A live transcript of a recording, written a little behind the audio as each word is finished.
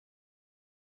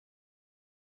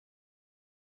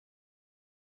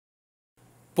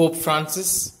Pope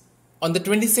Francis, on the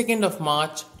 22nd of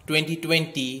March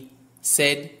 2020,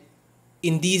 said,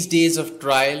 "In these days of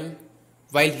trial,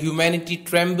 while humanity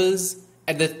trembles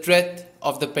at the threat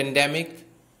of the pandemic,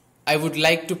 I would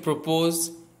like to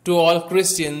propose to all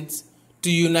Christians to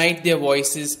unite their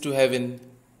voices to heaven.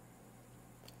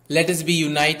 Let us be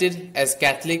united as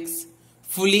Catholics,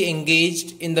 fully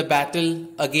engaged in the battle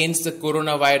against the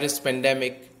coronavirus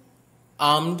pandemic,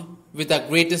 armed with our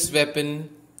greatest weapon,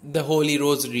 the Holy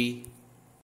Rosary.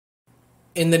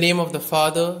 In the name of the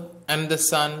Father, and the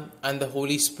Son, and the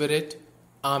Holy Spirit.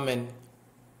 Amen.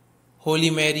 Holy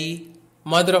Mary,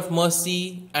 Mother of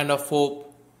Mercy and of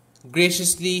Hope,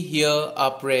 graciously hear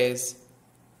our prayers.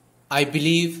 I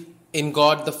believe in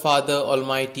God the Father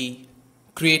Almighty,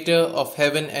 Creator of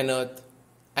heaven and earth,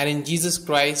 and in Jesus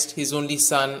Christ, His only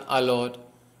Son, our Lord,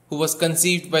 who was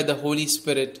conceived by the Holy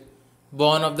Spirit,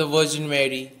 born of the Virgin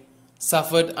Mary,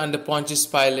 suffered under Pontius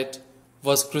Pilate,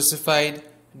 was crucified,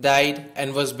 died,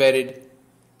 and was buried.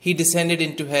 He descended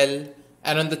into hell,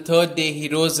 and on the third day He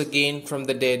rose again from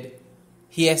the dead.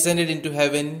 He ascended into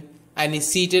heaven, and is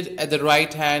seated at the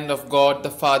right hand of God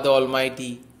the Father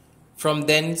Almighty. From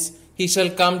thence He shall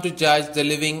come to judge the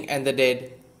living and the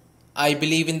dead. I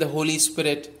believe in the Holy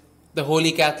Spirit, the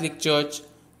Holy Catholic Church,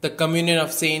 the communion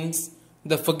of saints,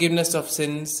 the forgiveness of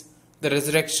sins, the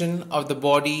resurrection of the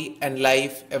body, and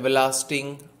life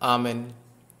everlasting. Amen.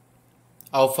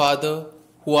 Our Father,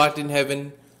 who art in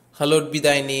heaven, hallowed be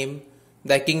thy name.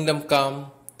 Thy kingdom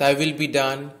come, thy will be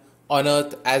done, on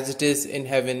earth as it is in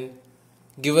heaven.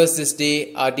 Give us this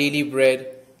day our daily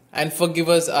bread, and forgive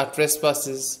us our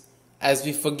trespasses, as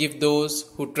we forgive those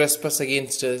who trespass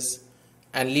against us.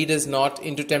 And lead us not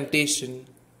into temptation,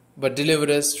 but deliver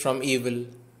us from evil.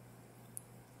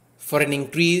 For an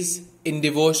increase in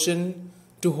devotion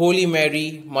to Holy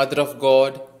Mary, Mother of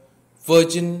God,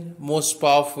 Virgin most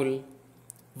powerful,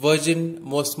 Virgin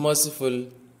most merciful,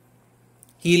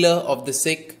 Healer of the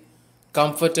sick,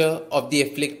 Comforter of the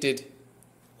afflicted,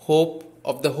 Hope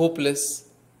of the hopeless,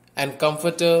 and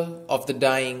Comforter of the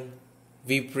dying,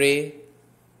 we pray.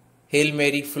 Hail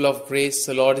Mary, full of grace,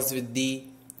 the Lord is with thee.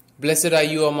 Blessed are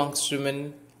you amongst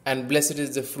women, and blessed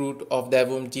is the fruit of thy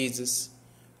womb, Jesus.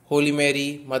 Holy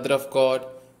Mary, Mother of God,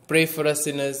 pray for us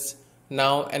sinners,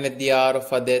 now and at the hour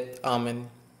of our death. Amen.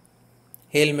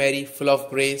 Hail Mary, full of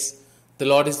grace, the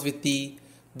Lord is with thee.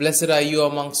 Blessed are you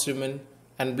amongst women,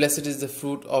 and blessed is the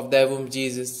fruit of thy womb,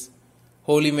 Jesus.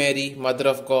 Holy Mary, Mother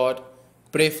of God,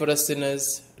 pray for us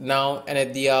sinners, now and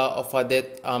at the hour of our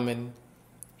death. Amen.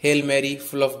 Hail Mary,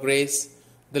 full of grace,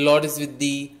 the Lord is with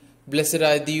thee. Blessed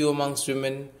are you amongst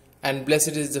women, and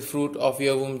blessed is the fruit of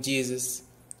your womb, Jesus.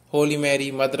 Holy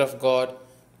Mary, Mother of God,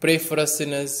 pray for us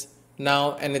sinners,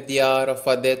 now and at the hour of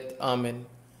our death. Amen.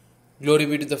 Glory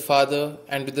be to the Father,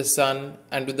 and to the Son,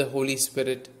 and to the Holy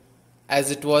Spirit,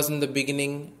 as it was in the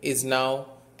beginning, is now,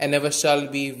 and ever shall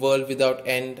be, world without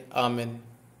end. Amen.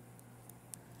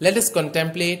 Let us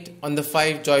contemplate on the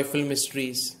 5 joyful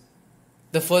mysteries.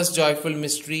 The first joyful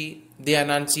mystery, the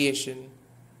Annunciation.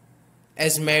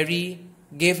 As Mary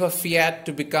gave her fiat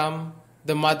to become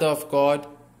the Mother of God,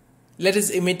 let us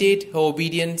imitate her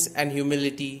obedience and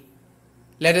humility.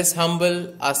 Let us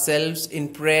humble ourselves in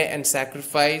prayer and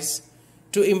sacrifice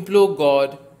to implore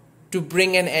God to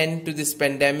bring an end to this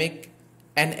pandemic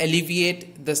and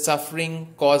alleviate the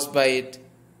suffering caused by it.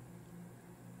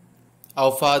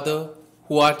 Our Father,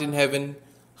 who art in heaven,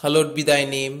 hallowed be thy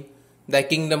name. Thy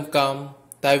kingdom come,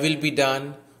 thy will be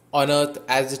done, on earth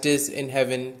as it is in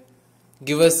heaven.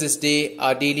 Give us this day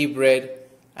our daily bread,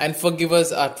 and forgive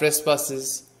us our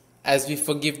trespasses, as we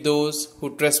forgive those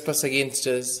who trespass against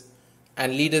us.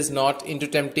 And lead us not into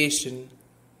temptation,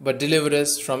 but deliver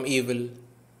us from evil.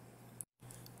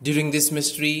 During this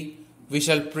mystery, we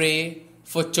shall pray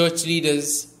for church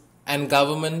leaders and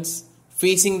governments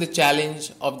facing the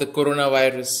challenge of the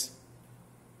coronavirus.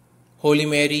 Holy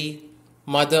Mary,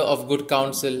 Mother of Good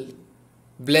Counsel,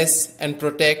 bless and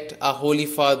protect our Holy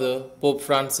Father, Pope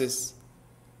Francis.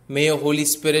 May your Holy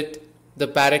Spirit, the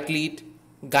Paraclete,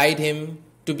 guide him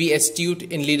to be astute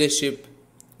in leadership,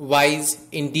 wise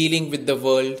in dealing with the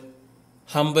world,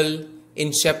 humble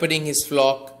in shepherding his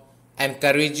flock, and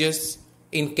courageous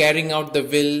in carrying out the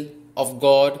will of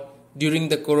God during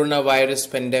the coronavirus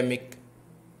pandemic.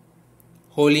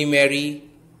 Holy Mary,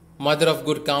 Mother of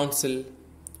Good Counsel,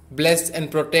 bless and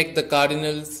protect the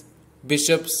cardinals,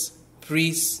 bishops,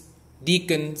 priests,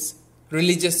 deacons,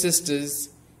 religious sisters,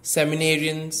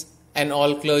 seminarians, and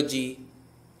all clergy.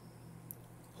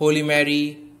 Holy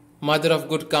Mary, Mother of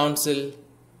Good Counsel,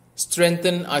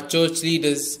 strengthen our church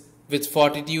leaders with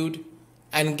fortitude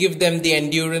and give them the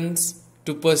endurance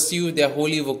to pursue their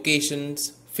holy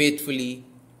vocations faithfully.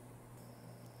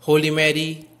 Holy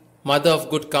Mary, Mother of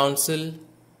Good Counsel,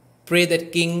 pray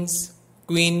that kings,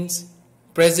 queens,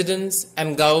 presidents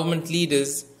and government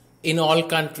leaders in all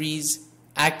countries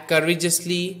act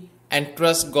courageously and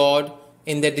trust God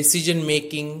in their decision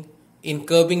making in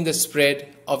curbing the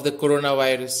spread of the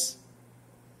coronavirus.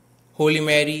 Holy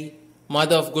Mary,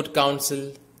 Mother of Good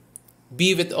Counsel,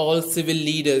 be with all civil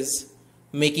leaders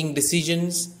making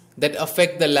decisions that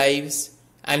affect the lives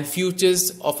and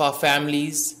futures of our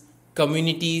families,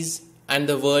 communities, and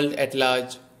the world at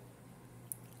large.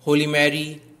 Holy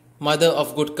Mary, Mother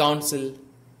of Good Counsel,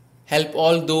 help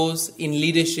all those in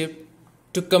leadership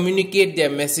to communicate their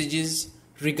messages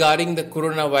regarding the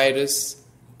coronavirus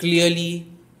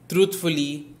clearly,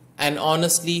 truthfully, and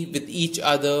honestly with each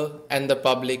other and the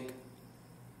public.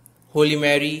 Holy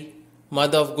Mary,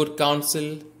 Mother of Good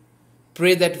Counsel,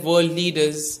 pray that world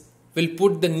leaders will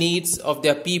put the needs of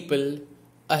their people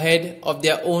ahead of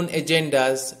their own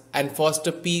agendas and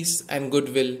foster peace and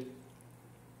goodwill.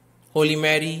 Holy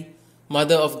Mary,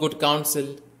 Mother of Good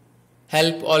Counsel,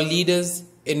 help all leaders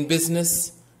in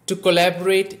business to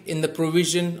collaborate in the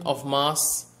provision of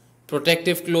masks,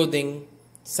 protective clothing,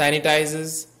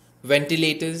 sanitizers,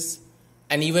 ventilators,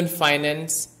 and even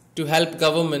finance to help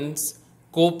governments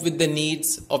cope with the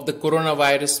needs of the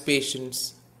coronavirus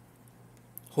patients.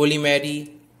 Holy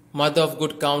Mary, Mother of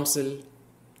Good Counsel,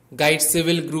 guide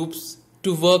civil groups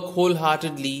to work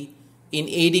wholeheartedly in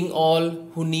aiding all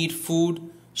who need food,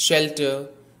 shelter,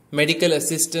 medical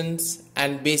assistance,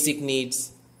 and basic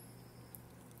needs.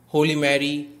 Holy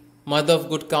Mary, Mother of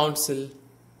Good Counsel,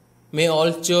 may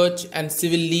all church and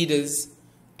civil leaders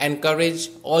encourage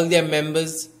all their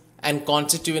members and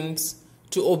constituents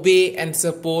to obey and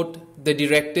support the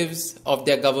directives of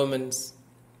their governments.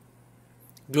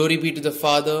 Glory be to the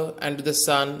Father, and to the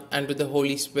Son, and to the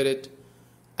Holy Spirit,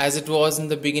 as it was in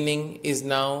the beginning, is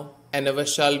now, and ever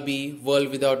shall be, world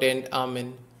without end.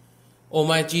 Amen. O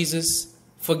my Jesus,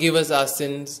 forgive us our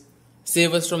sins,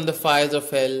 save us from the fires of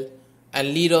hell,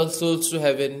 and lead all souls to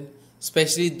heaven,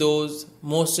 especially those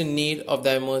most in need of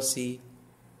thy mercy.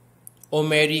 O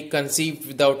Mary, conceived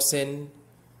without sin,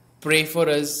 pray for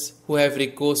us who have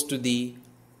recourse to thee.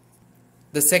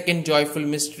 The second joyful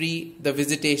mystery, the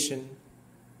Visitation.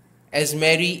 As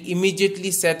Mary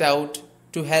immediately set out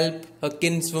to help her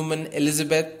kinswoman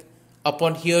Elizabeth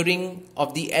upon hearing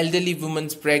of the elderly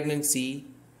woman's pregnancy,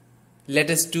 let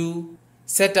us too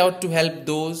set out to help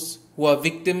those who are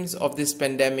victims of this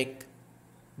pandemic,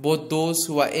 both those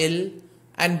who are ill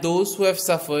and those who have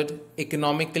suffered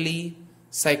economically,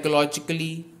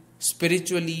 psychologically,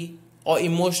 spiritually, or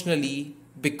emotionally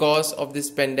because of this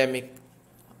pandemic.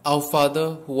 Our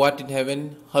Father, who art in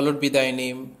heaven, hallowed be thy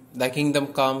name. Thy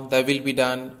kingdom come, thy will be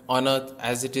done, on earth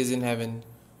as it is in heaven.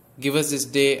 Give us this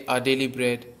day our daily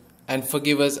bread, and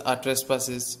forgive us our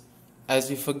trespasses, as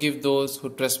we forgive those who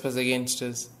trespass against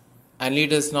us. And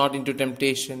lead us not into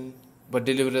temptation, but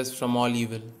deliver us from all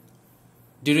evil.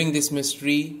 During this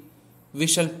mystery, we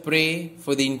shall pray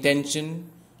for the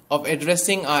intention of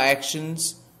addressing our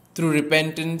actions through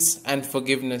repentance and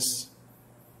forgiveness.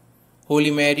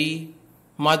 Holy Mary,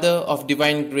 Mother of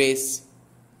Divine Grace,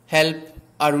 help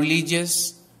our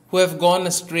religious who have gone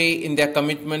astray in their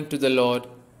commitment to the Lord.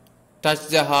 Touch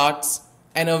their hearts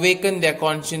and awaken their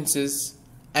consciences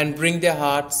and bring their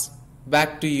hearts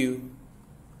back to you.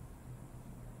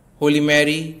 Holy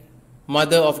Mary,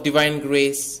 Mother of Divine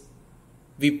Grace,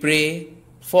 we pray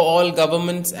for all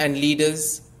governments and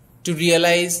leaders to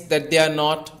realize that they are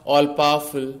not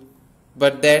all-powerful,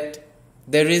 but that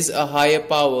there is a higher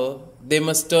power they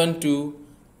must turn to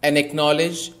and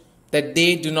acknowledge that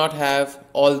they do not have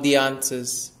all the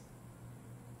answers.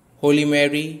 Holy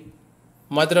Mary,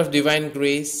 Mother of Divine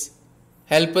Grace,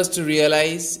 help us to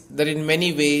realize that in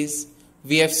many ways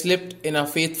we have slipped in our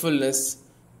faithfulness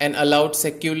and allowed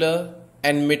secular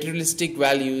and materialistic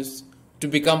values to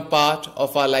become part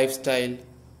of our lifestyle.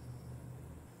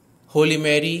 Holy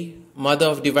Mary, Mother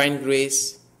of Divine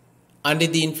Grace, under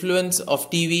the influence of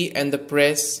TV and the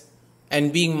press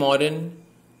and being modern,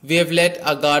 we have let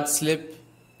our guard slip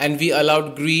and we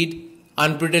allowed greed,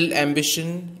 unbridled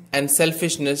ambition, and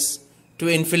selfishness to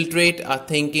infiltrate our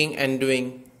thinking and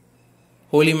doing.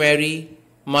 Holy Mary,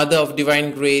 Mother of Divine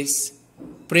Grace,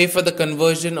 pray for the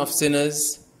conversion of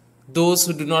sinners, those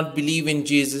who do not believe in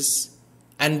Jesus,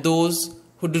 and those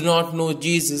who do not know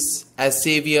Jesus as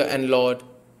Savior and Lord.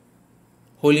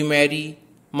 Holy Mary,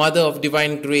 Mother of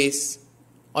Divine Grace,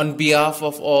 on behalf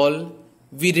of all,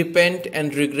 we repent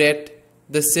and regret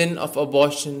the sin of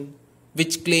abortion,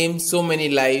 which claims so many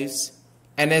lives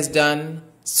and has done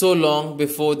so long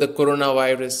before the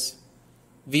coronavirus.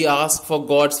 We ask for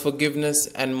God's forgiveness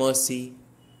and mercy.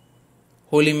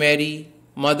 Holy Mary,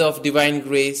 Mother of Divine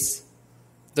Grace,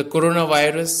 the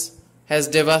coronavirus has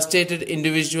devastated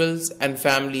individuals and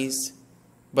families,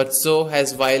 but so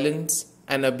has violence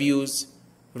and abuse,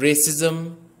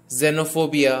 racism,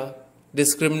 xenophobia,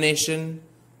 discrimination,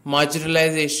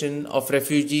 marginalization of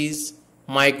refugees,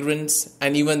 migrants,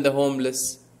 and even the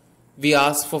homeless. We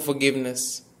ask for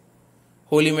forgiveness.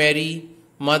 Holy Mary,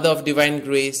 Mother of Divine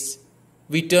Grace,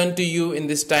 we turn to you in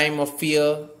this time of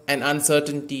fear and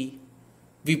uncertainty.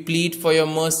 We plead for your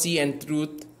mercy and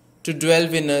truth to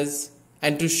dwell in us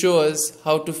and to show us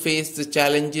how to face the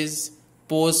challenges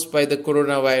posed by the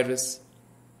coronavirus.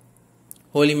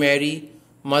 Holy Mary,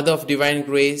 Mother of Divine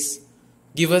Grace,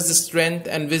 give us the strength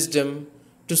and wisdom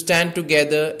to stand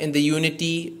together in the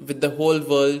unity with the whole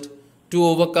world to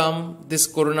overcome this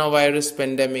coronavirus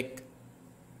pandemic.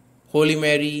 Holy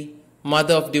Mary,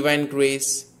 Mother of Divine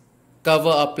Grace, cover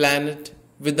our planet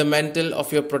with the mantle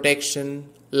of your protection,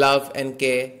 love and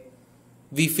care.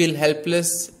 We feel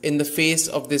helpless in the face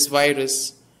of this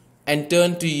virus and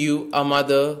turn to you, our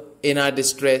Mother, in our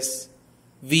distress.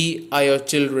 We are your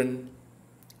children.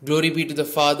 Glory be to the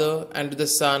Father, and to the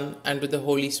Son, and to the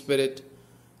Holy Spirit,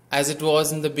 as it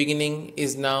was in the beginning,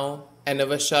 is now, and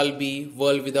ever shall be,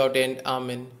 world without end.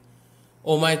 Amen.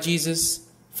 O my Jesus,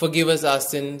 forgive us our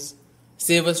sins,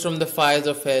 save us from the fires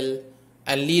of hell,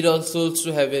 and lead all souls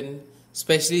to heaven,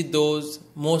 especially those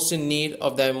most in need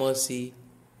of thy mercy.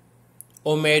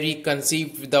 O Mary,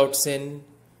 conceived without sin,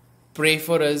 pray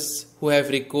for us who have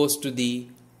recourse to thee.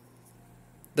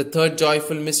 The third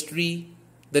joyful mystery,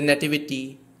 the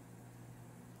Nativity.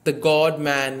 The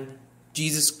God-man,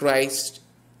 Jesus Christ,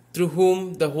 through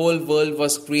whom the whole world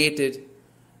was created,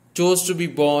 chose to be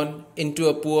born into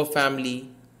a poor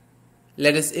family.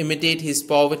 Let us imitate his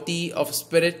poverty of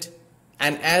spirit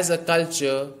and as a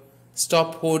culture,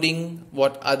 stop hoarding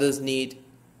what others need.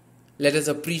 Let us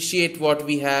appreciate what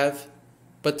we have,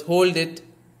 but hold it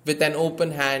with an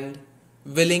open hand,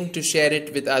 willing to share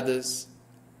it with others.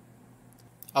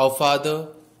 Our Father,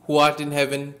 who art in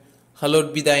heaven,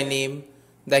 hallowed be thy name.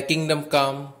 Thy kingdom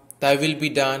come, thy will be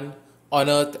done, on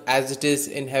earth as it is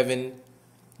in heaven.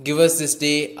 Give us this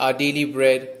day our daily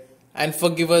bread, and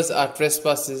forgive us our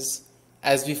trespasses,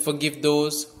 as we forgive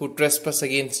those who trespass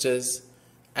against us.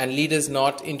 And lead us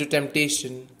not into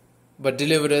temptation, but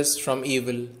deliver us from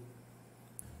evil.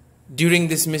 During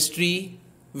this mystery,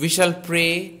 we shall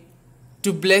pray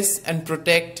to bless and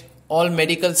protect all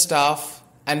medical staff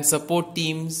and support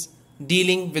teams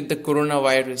dealing with the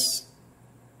coronavirus.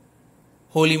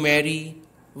 Holy Mary,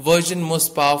 Virgin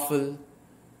most powerful,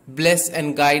 bless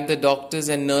and guide the doctors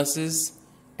and nurses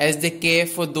as they care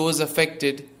for those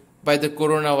affected by the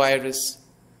coronavirus.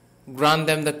 Grant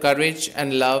them the courage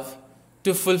and love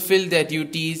to fulfill their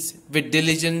duties with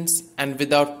diligence and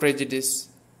without prejudice.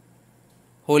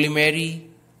 Holy Mary,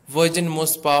 Virgin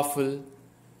most powerful,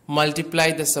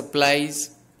 multiply the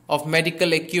supplies of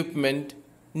medical equipment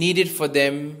needed for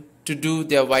them to do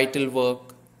their vital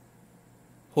work.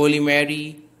 Holy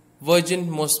Mary, Virgin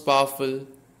most powerful,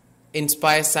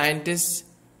 inspire scientists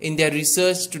in their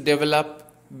research to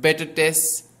develop better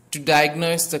tests to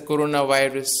diagnose the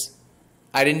coronavirus,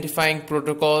 identifying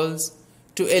protocols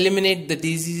to eliminate the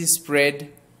disease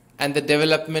spread and the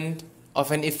development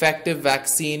of an effective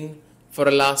vaccine for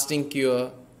a lasting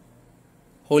cure.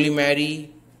 Holy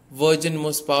Mary, Virgin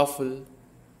most powerful,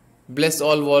 bless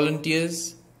all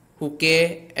volunteers who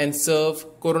care and serve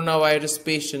coronavirus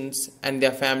patients and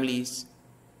their families.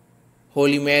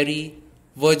 Holy Mary,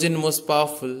 Virgin most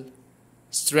powerful,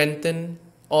 strengthen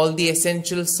all the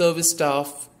essential service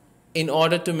staff in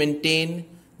order to maintain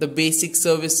the basic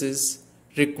services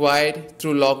required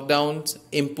through lockdowns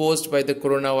imposed by the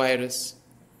coronavirus.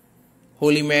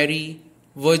 Holy Mary,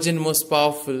 Virgin most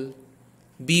powerful,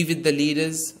 be with the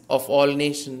leaders of all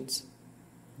nations.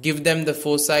 Give them the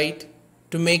foresight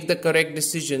to make the correct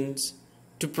decisions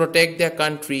to protect their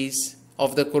countries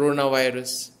of the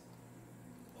coronavirus.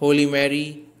 Holy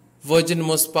Mary, Virgin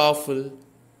most powerful,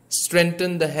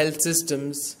 strengthen the health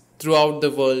systems throughout the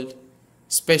world,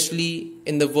 especially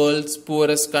in the world's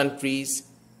poorest countries,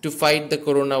 to fight the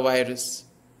coronavirus.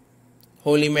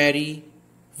 Holy Mary,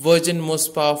 Virgin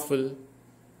most powerful,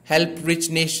 help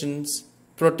rich nations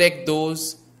protect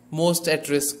those most at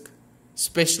risk,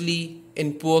 especially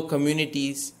in poor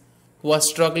communities who are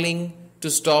struggling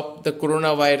to stop the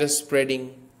coronavirus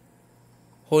spreading.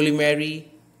 Holy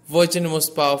Mary, Virgin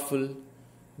most powerful,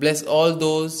 bless all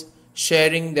those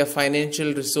sharing their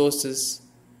financial resources,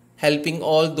 helping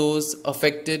all those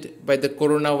affected by the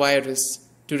coronavirus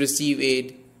to receive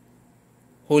aid.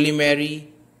 Holy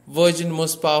Mary, Virgin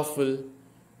most powerful,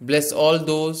 bless all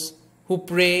those who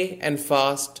pray and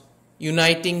fast,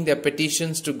 uniting their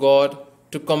petitions to God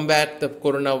to combat the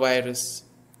coronavirus.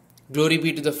 Glory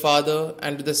be to the Father,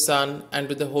 and to the Son, and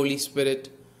to the Holy Spirit,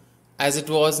 as it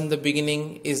was in the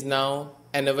beginning, is now,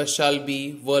 and ever shall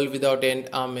be, world without end.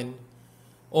 Amen.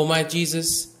 O my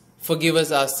Jesus, forgive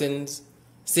us our sins,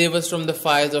 save us from the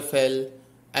fires of hell,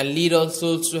 and lead all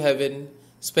souls to heaven,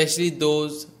 especially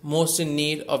those most in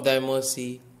need of thy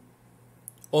mercy.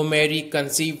 O Mary,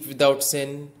 conceived without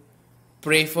sin,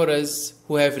 pray for us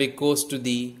who have recourse to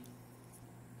thee.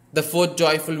 The fourth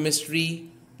joyful mystery,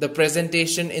 the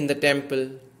presentation in the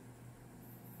temple.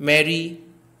 Mary,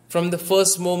 from the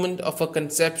first moment of her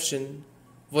conception,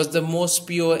 was the most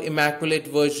pure Immaculate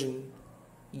Virgin,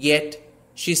 yet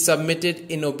she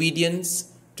submitted in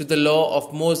obedience to the law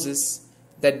of Moses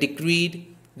that decreed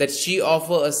that she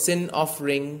offer a sin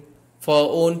offering for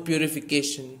her own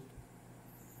purification.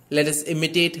 Let us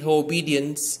imitate her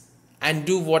obedience and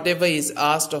do whatever is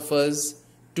asked of us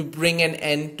to bring an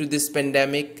end to this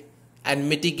pandemic and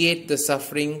mitigate the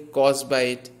suffering caused by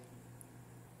it.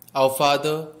 Our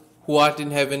Father, who art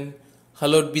in heaven,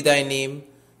 hallowed be thy name.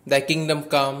 Thy kingdom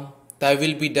come, thy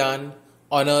will be done,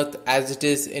 on earth as it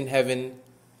is in heaven.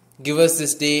 Give us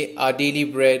this day our daily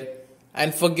bread,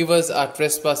 and forgive us our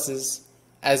trespasses,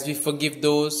 as we forgive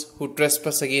those who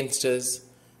trespass against us.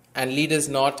 And lead us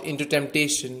not into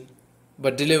temptation,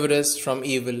 but deliver us from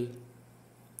evil.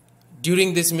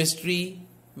 During this mystery,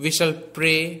 we shall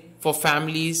pray for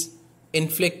families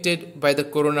inflicted by the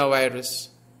coronavirus.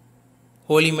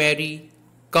 Holy Mary,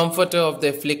 Comforter of the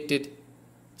afflicted,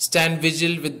 stand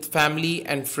vigil with family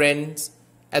and friends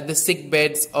at the sick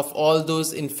beds of all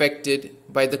those infected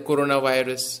by the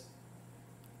coronavirus.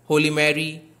 Holy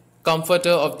Mary,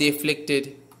 Comforter of the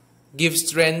afflicted, give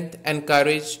strength and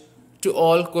courage to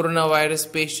all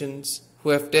coronavirus patients who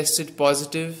have tested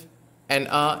positive and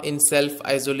are in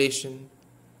self-isolation.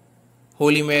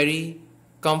 Holy Mary,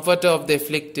 Comforter of the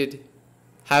afflicted,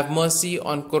 have mercy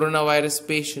on coronavirus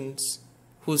patients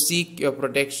who seek your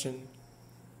protection.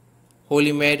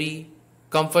 Holy Mary,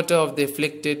 Comforter of the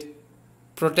afflicted,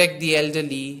 protect the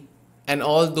elderly and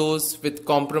all those with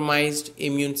compromised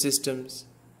immune systems.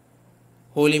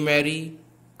 Holy Mary,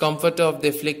 Comforter of the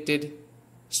afflicted,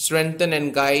 strengthen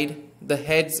and guide the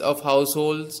heads of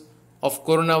households of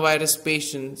coronavirus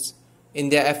patients in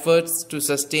their efforts to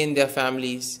sustain their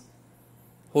families.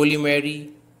 Holy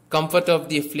Mary, Comforter of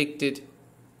the afflicted,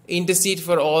 intercede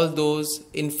for all those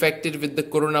infected with the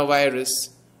coronavirus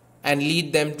and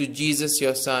lead them to Jesus,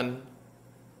 your Son.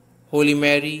 Holy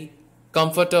Mary,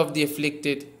 Comforter of the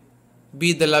afflicted,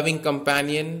 be the loving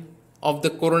companion of the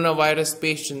coronavirus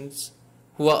patients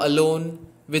who are alone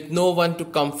with no one to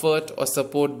comfort or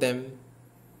support them.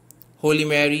 Holy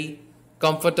Mary,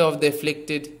 Comforter of the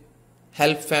afflicted,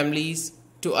 help families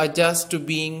to adjust to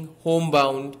being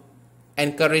homebound,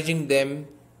 encouraging them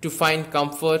to find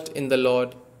comfort in the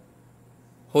Lord.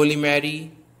 Holy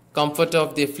Mary, Comforter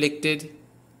of the afflicted,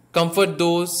 comfort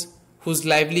those whose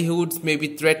livelihoods may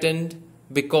be threatened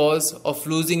because of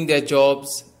losing their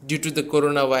jobs due to the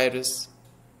coronavirus.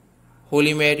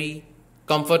 Holy Mary,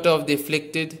 Comforter of the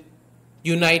afflicted,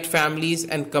 unite families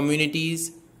and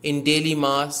communities in daily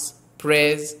Mass,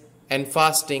 prayers, and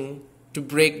fasting to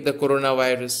break the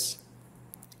coronavirus.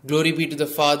 Glory be to the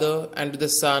Father, and to the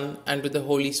Son, and to the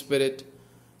Holy Spirit,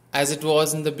 as it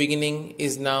was in the beginning,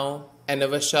 is now, and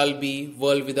ever shall be,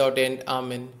 world without end.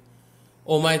 Amen.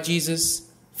 O my Jesus,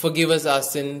 forgive us our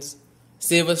sins,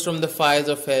 save us from the fires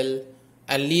of hell,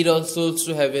 and lead all souls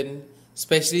to heaven,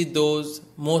 especially those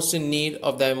most in need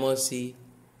of thy mercy.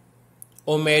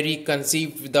 O Mary,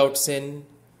 conceived without sin,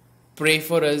 pray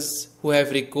for us who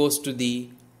have recourse to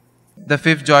thee. The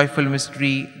fifth joyful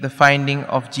mystery, the finding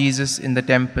of Jesus in the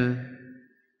temple.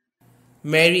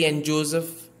 Mary and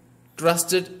Joseph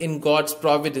trusted in God's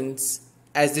providence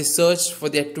as they searched for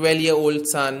their 12-year-old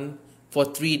son for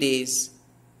 3 days.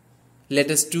 Let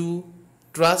us too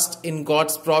trust in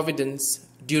God's providence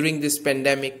during this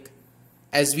pandemic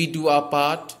as we do our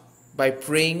part by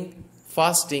praying,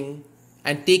 fasting,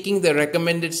 and taking the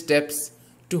recommended steps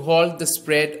to halt the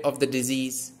spread of the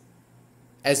disease.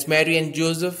 As Mary and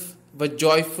Joseph were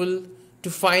joyful to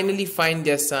finally find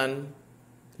their son,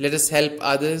 let us help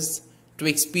others to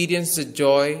experience the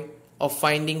joy of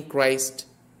finding Christ,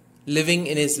 living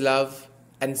in His love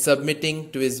and submitting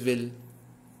to His will.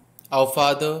 Our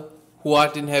Father, who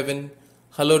art in heaven,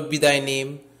 hallowed be thy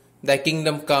name. Thy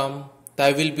kingdom come,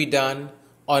 thy will be done,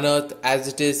 on earth as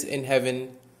it is in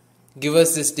heaven. Give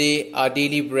us this day our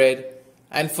daily bread,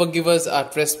 and forgive us our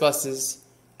trespasses,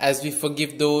 as we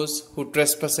forgive those who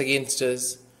trespass against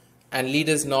us. And lead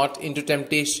us not into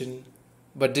temptation,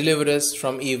 but deliver us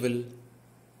from evil.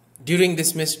 During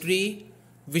this mystery,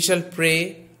 we shall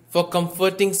pray for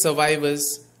comforting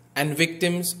survivors and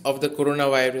victims of the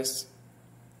coronavirus.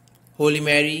 Holy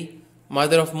Mary,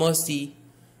 Mother of Mercy,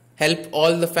 help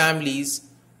all the families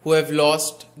who have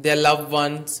lost their loved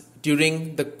ones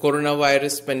during the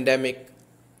coronavirus pandemic.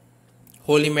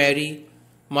 Holy Mary,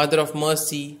 Mother of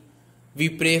Mercy, we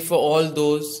pray for all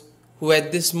those who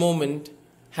at this moment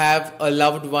have a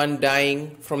loved one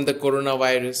dying from the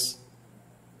coronavirus.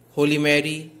 Holy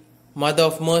Mary, Mother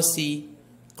of Mercy,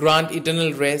 grant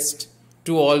eternal rest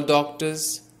to all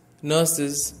doctors,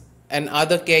 nurses, and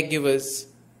other caregivers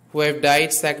who have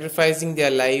died sacrificing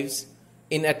their lives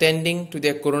in attending to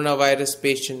their coronavirus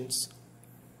patients.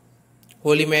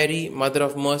 Holy Mary, Mother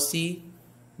of Mercy,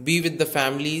 be with the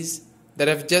families that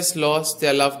have just lost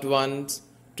their loved ones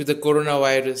to the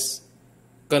coronavirus.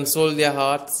 Console their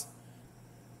hearts.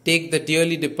 Take the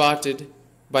dearly departed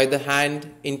by the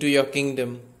hand into your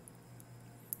kingdom.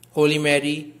 Holy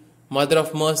Mary, Mother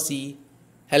of Mercy,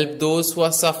 help those who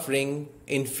are suffering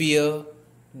in fear,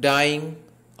 dying,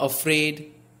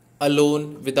 afraid,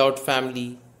 alone, without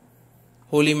family.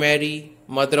 Holy Mary,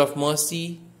 Mother of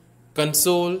Mercy,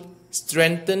 console,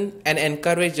 strengthen, and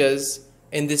encourage us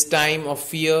in this time of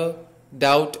fear,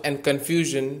 doubt, and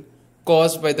confusion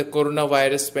caused by the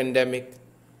coronavirus pandemic.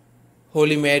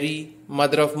 Holy Mary,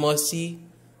 Mother of Mercy,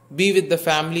 be with the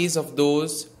families of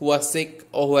those who are sick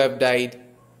or who have died.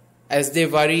 As they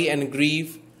worry and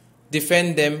grieve,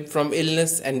 defend them from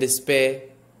illness and despair.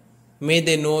 May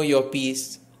they know your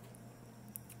peace.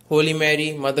 Holy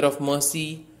Mary, Mother of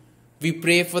Mercy, we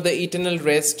pray for the eternal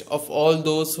rest of all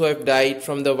those who have died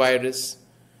from the virus.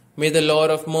 May the Lord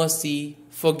of Mercy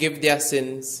forgive their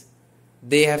sins.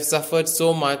 They have suffered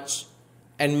so much,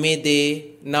 and may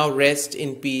they now rest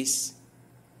in peace.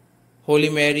 Holy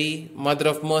Mary, Mother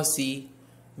of Mercy,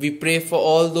 we pray for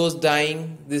all those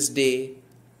dying this day.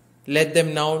 Let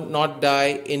them now not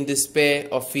die in despair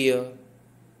or fear.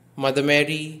 Mother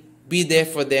Mary, be there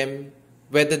for them,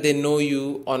 whether they know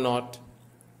you or not.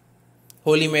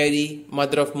 Holy Mary,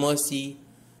 Mother of Mercy,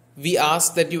 we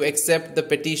ask that you accept the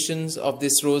petitions of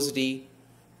this rosary,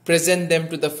 present them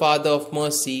to the Father of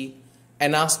Mercy,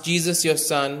 and ask Jesus, your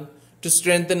Son, to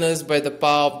strengthen us by the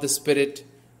power of the Spirit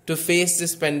to face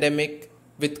this pandemic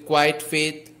with quiet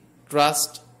faith,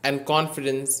 trust, and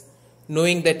confidence,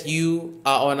 knowing that you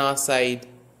are on our side.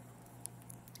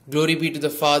 Glory be to the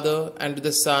Father, and to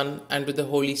the Son, and to the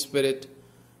Holy Spirit,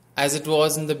 as it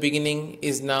was in the beginning,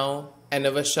 is now, and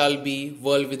ever shall be,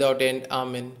 world without end.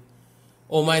 Amen.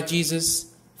 O my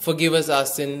Jesus, forgive us our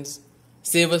sins,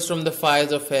 save us from the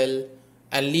fires of hell,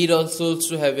 and lead all souls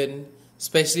to heaven,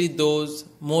 especially those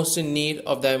most in need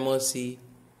of thy mercy.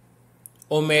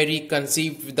 O Mary,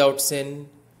 conceived without sin,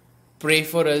 pray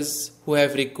for us who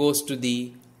have recourse to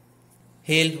thee.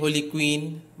 Hail, Holy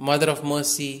Queen, Mother of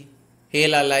Mercy,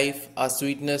 hail our life, our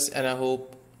sweetness, and our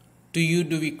hope. To you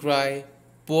do we cry,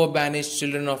 poor banished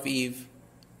children of Eve.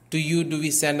 To you do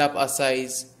we send up our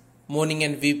sighs, mourning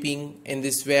and weeping in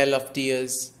this vale of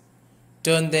tears.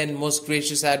 Turn then, most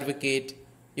gracious Advocate,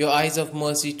 your eyes of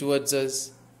mercy towards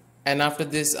us, and after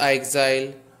this our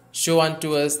exile, show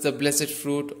unto us the blessed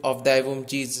fruit of thy womb,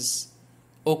 Jesus.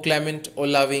 O clement, O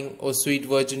loving, O sweet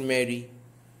Virgin Mary,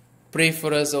 pray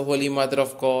for us, O Holy Mother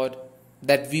of God,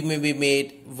 that we may be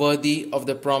made worthy of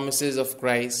the promises of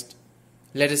Christ.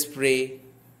 Let us pray.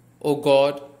 O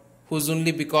God, whose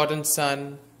only begotten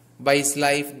Son, by his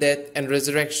life, death, and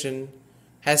resurrection,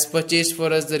 has purchased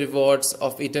for us the rewards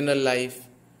of eternal life,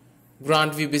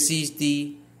 grant, we beseech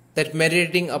thee, that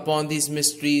meditating upon these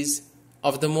mysteries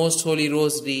of the most holy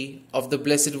rosary of the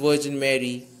Blessed Virgin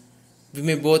Mary, we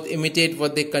may both imitate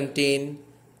what they contain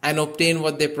and obtain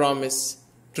what they promise,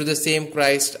 through the same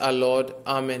Christ our Lord.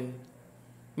 Amen.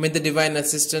 May the divine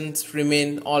assistance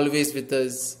remain always with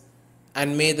us,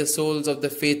 and may the souls of the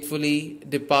faithfully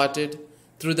departed,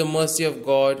 through the mercy of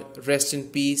God, rest in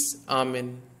peace.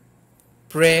 Amen.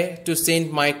 Prayer to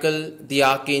Saint Michael the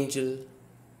Archangel.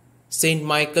 Saint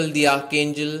Michael the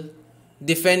Archangel,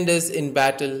 defend us in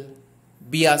battle.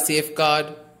 Be our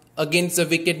safeguard against the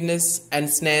wickedness and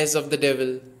snares of the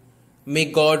devil. May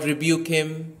God rebuke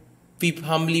him, we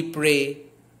humbly pray.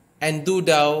 And do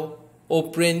thou, O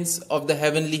Prince of the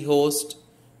heavenly host,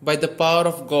 by the power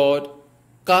of God,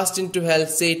 cast into hell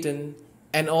Satan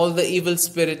and all the evil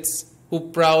spirits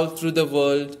who prowl through the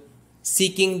world,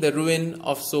 seeking the ruin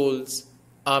of souls.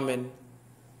 Amen.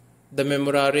 The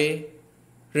Memorare.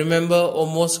 Remember, O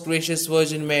most gracious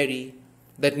Virgin Mary,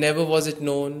 that never was it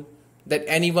known that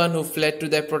anyone who fled to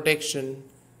thy protection,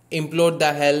 implored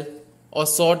thy help, or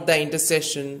sought thy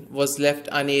intercession was left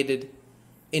unaided.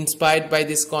 Inspired by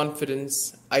this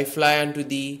confidence, I fly unto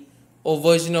thee, O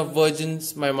Virgin of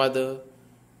Virgins, my Mother.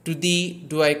 To thee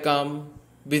do I come,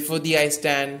 before thee I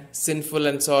stand, sinful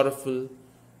and sorrowful.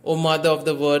 O Mother of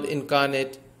the Word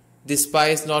incarnate,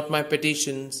 despise not my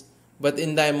petitions, but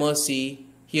in thy mercy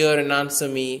hear and answer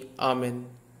me. Amen.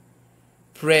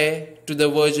 Prayer to the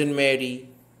Virgin Mary.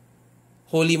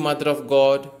 Holy Mother of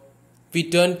God, we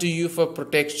turn to you for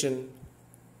protection.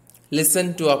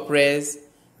 Listen to our prayers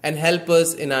and help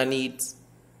us in our needs.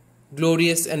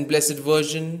 Glorious and blessed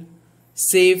Virgin,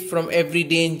 save from every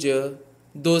danger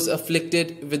those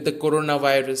afflicted with the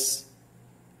coronavirus.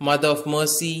 Mother of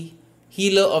mercy,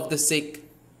 healer of the sick,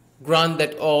 grant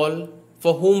that all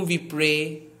for whom we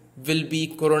pray will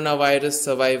be coronavirus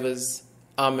survivors.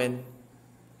 Amen.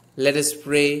 Let us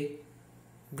pray.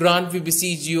 Grant, we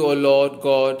beseech you, O Lord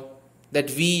God,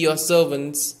 that we, your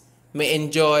servants, may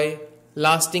enjoy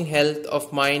lasting health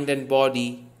of mind and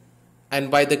body,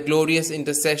 and by the glorious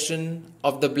intercession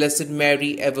of the Blessed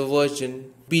Mary, ever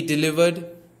Virgin, be delivered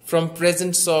from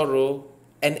present sorrow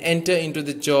and enter into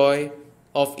the joy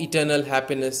of eternal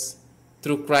happiness.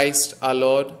 Through Christ our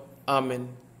Lord. Amen.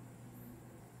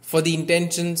 For the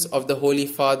intentions of the Holy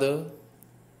Father,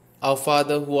 our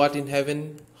Father who art in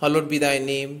heaven, hallowed be thy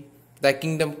name. Thy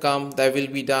kingdom come, thy will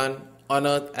be done, on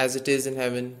earth as it is in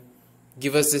heaven.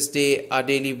 Give us this day our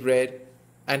daily bread,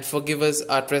 and forgive us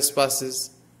our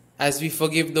trespasses, as we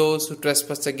forgive those who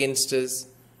trespass against us.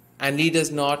 And lead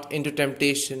us not into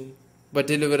temptation, but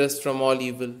deliver us from all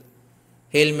evil.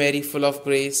 Hail Mary, full of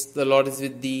grace, the Lord is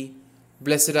with thee.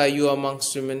 Blessed are you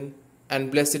amongst women,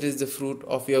 and blessed is the fruit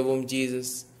of your womb,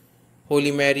 Jesus.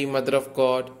 Holy Mary, Mother of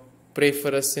God, pray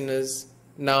for us sinners,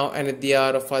 now and at the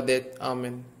hour of our death.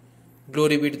 Amen.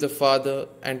 Glory be to the Father,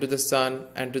 and to the Son,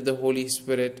 and to the Holy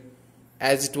Spirit,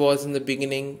 as it was in the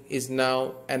beginning, is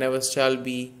now, and ever shall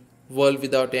be, world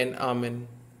without end. Amen.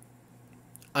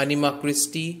 Anima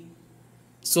Christi,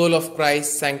 soul of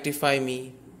Christ, sanctify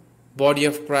me. Body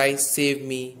of Christ, save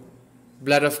me.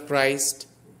 Blood of Christ,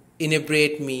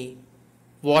 inebriate me.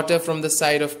 Water from the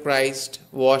side of Christ,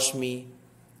 wash me.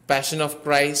 Passion of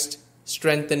Christ,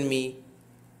 strengthen me.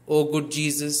 O good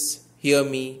Jesus, hear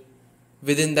me.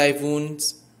 Within thy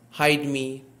wounds, hide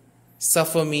me.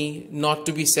 Suffer me not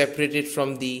to be separated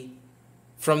from thee.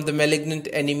 From the malignant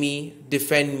enemy,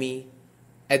 defend me.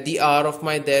 At the hour of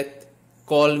my death,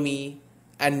 call me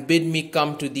and bid me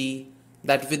come to thee,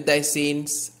 that with thy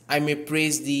saints I may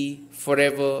praise thee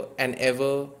forever and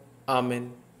ever.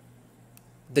 Amen.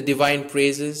 The Divine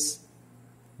Praises.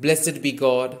 Blessed be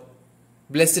God.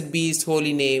 Blessed be his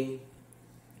holy name.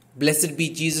 Blessed be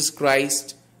Jesus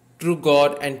Christ, true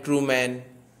God and true man.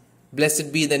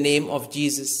 Blessed be the name of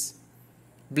Jesus.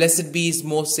 Blessed be his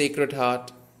most sacred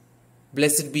heart.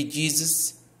 Blessed be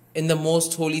Jesus in the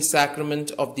most holy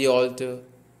sacrament of the altar.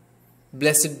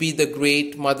 Blessed be the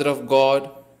great Mother of God,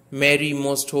 Mary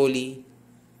most holy.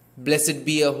 Blessed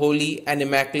be a holy and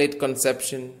immaculate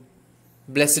conception.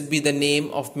 Blessed be the name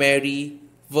of Mary,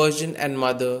 Virgin and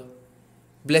Mother.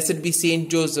 Blessed be Saint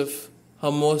Joseph,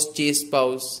 her most chaste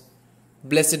spouse.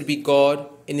 Blessed be God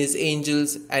in his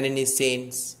angels and in his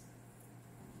saints.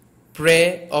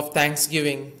 Prayer of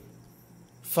Thanksgiving.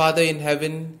 Father in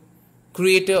heaven,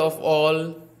 Creator of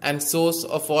all and source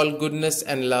of all goodness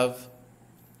and love,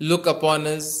 look upon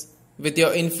us with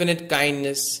your infinite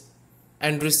kindness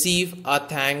and receive our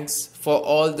thanks for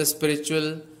all the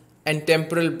spiritual and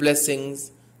temporal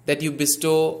blessings that you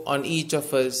bestow on each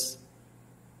of us.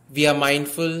 We are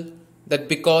mindful that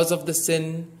because of the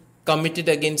sin committed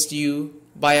against you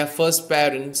by our first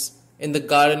parents in the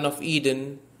Garden of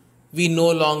Eden, we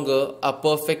no longer are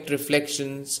perfect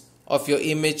reflections of your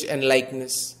image and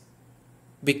likeness.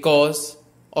 Because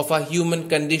of our human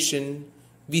condition,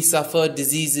 we suffer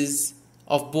diseases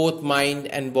of both mind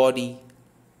and body.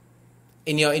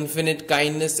 In your infinite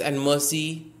kindness and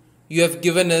mercy, you have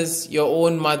given us your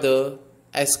own Mother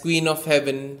as Queen of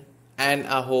Heaven and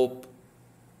our hope.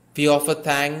 We offer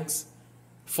thanks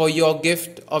for your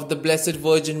gift of the Blessed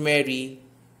Virgin Mary,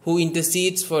 who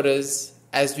intercedes for us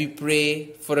as we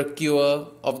pray for a cure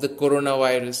of the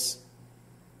coronavirus.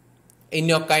 In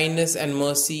your kindness and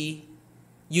mercy,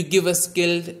 you give us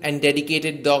skilled and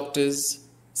dedicated doctors,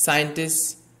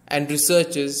 scientists, and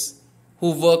researchers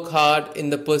who work hard in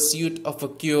the pursuit of a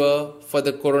cure for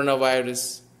the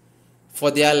coronavirus.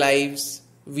 For their lives,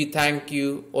 we thank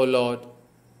you, O Lord.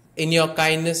 In your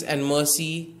kindness and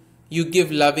mercy, you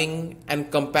give loving and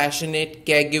compassionate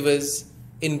caregivers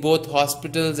in both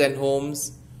hospitals and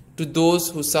homes to those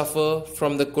who suffer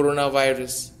from the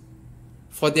coronavirus.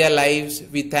 For their lives,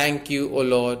 we thank you, O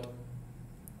Lord.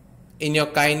 In your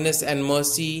kindness and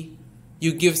mercy,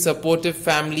 you give supportive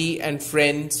family and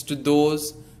friends to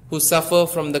those who suffer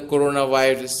from the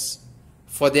coronavirus.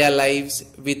 For their lives,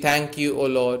 we thank you, O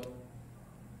Lord.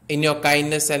 In your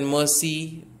kindness and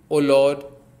mercy, O Lord,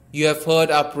 you have heard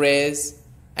our prayers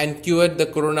and cured the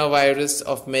coronavirus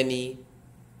of many.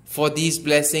 For these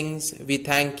blessings, we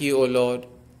thank you, O Lord.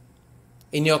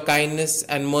 In your kindness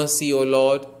and mercy, O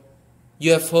Lord,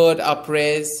 you have heard our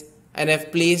prayers and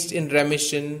have placed in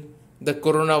remission the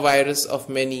coronavirus of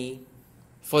many.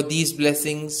 For these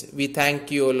blessings, we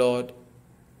thank you, O Lord.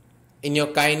 In your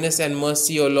kindness and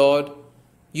mercy, O Lord,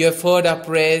 you have heard our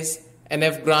prayers and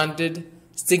have granted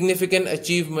significant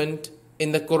achievement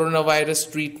in the coronavirus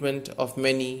treatment of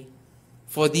many.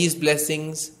 For these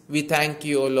blessings, we thank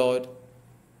you, O Lord.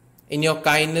 In your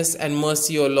kindness and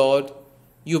mercy, O Lord,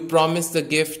 you promise the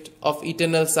gift of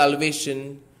eternal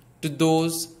salvation to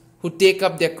those who take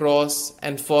up their cross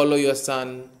and follow your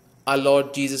Son, our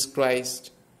Lord Jesus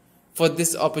Christ. For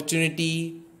this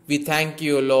opportunity, we thank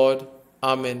you, O Lord.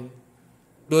 Amen.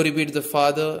 Glory be to the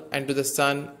Father, and to the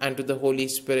Son, and to the Holy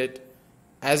Spirit,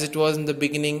 as it was in the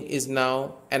beginning, is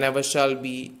now, and ever shall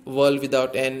be, world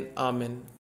without end. Amen.